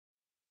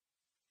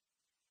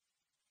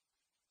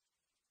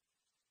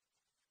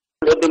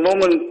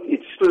moment,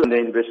 it's still in the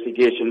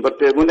investigation. But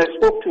when I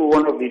spoke to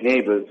one of the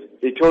neighbors,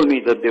 they told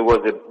me that there was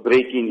a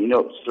break-in,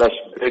 slash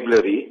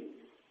burglary.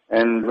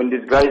 And when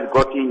these guys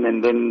got in,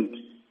 and then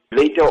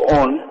later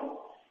on,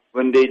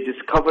 when they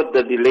discovered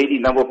that the lady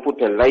never put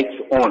her lights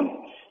on,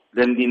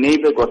 then the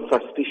neighbor got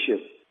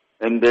suspicious.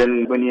 And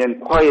then when he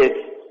inquired,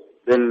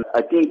 then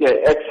I think her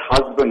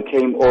ex-husband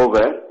came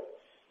over,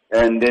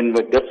 and then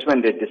that's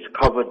when they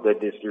discovered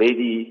that this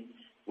lady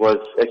was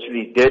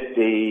actually dead.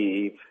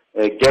 They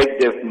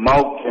gagged her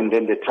mouth, and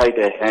then they tied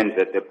her hands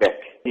at the back.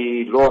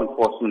 The law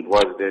enforcement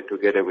was there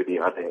together with the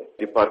other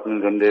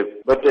departments,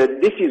 but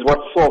this is what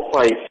SOR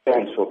 5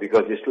 stands for,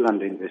 because it's still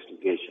under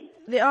investigation.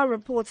 There are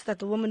reports that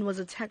the woman was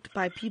attacked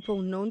by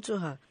people known to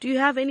her. Do you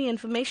have any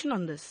information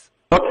on this?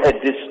 Not at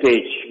this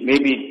stage,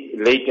 maybe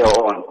later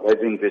on as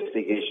the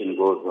investigation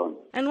goes on.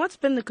 And what's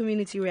been the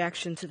community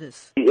reaction to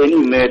this? Any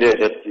murder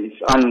that is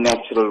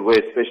unnatural, where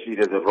especially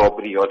there's a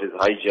robbery or there's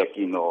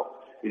hijacking or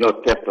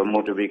theft of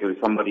motor vehicle,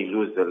 somebody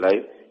lose their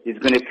life, it's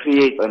going to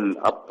create an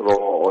uproar,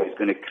 or it's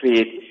going to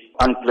create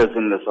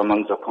unpleasantness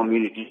amongst the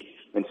community,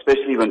 and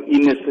especially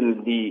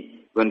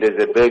when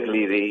there's a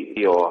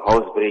burglary or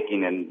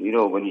housebreaking, and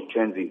when it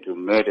turns into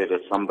murder,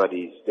 that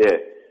somebody is there.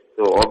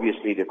 So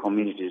obviously the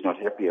community is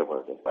not happy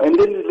about it. And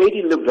then the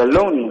lady lived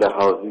alone in the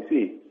house, you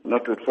see,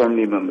 not with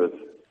family members.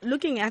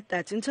 Looking at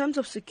that, in terms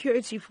of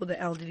security for the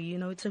elderly,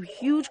 it's a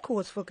huge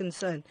cause for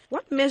concern.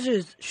 What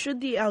measures should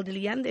the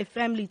elderly and their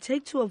family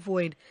take to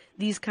avoid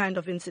these kind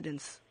of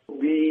incidents?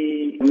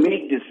 We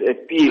make this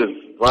appeal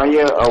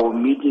via our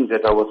meetings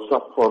at our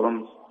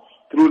sub-forums,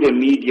 through the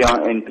media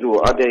and through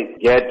other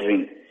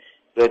gatherings,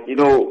 that,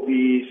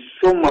 we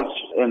so much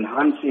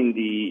enhancing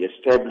the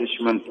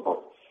establishment of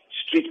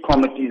street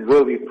committees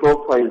where we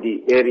profile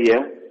the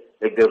area,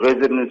 like the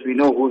residents, we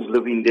know who's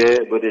living there,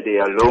 whether they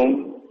are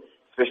alone,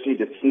 especially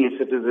the senior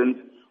citizens,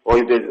 or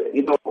if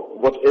there's,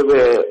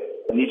 whatever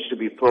needs to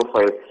be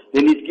profiled.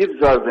 Then it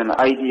gives us an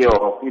idea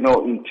of,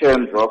 in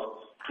terms of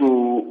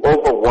to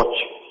overwatch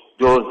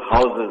those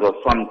houses or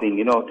something,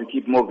 to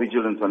keep more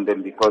vigilance on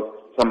them because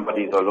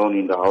somebody is alone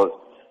in the house.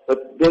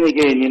 But then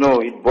again,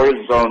 it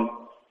boils down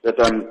that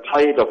I'm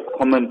tired of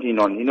commenting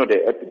on,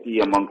 the apathy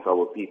amongst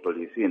our people,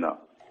 you see now.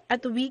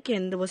 At the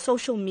weekend, there were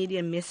social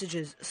media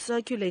messages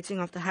circulating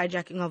of the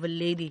hijacking of a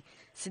lady,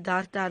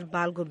 Siddhartha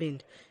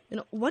Balgobind.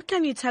 What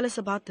can you tell us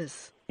about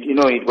this?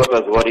 It got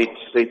us worried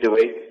straight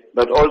away,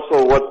 but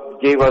also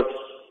what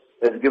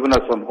has given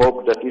us some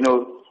hope that,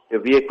 the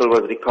vehicle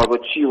was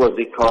recovered, she was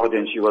recovered,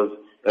 and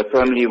her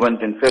family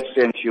went and fetched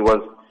her, and she was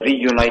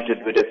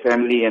reunited with her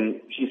family,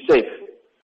 and she's safe.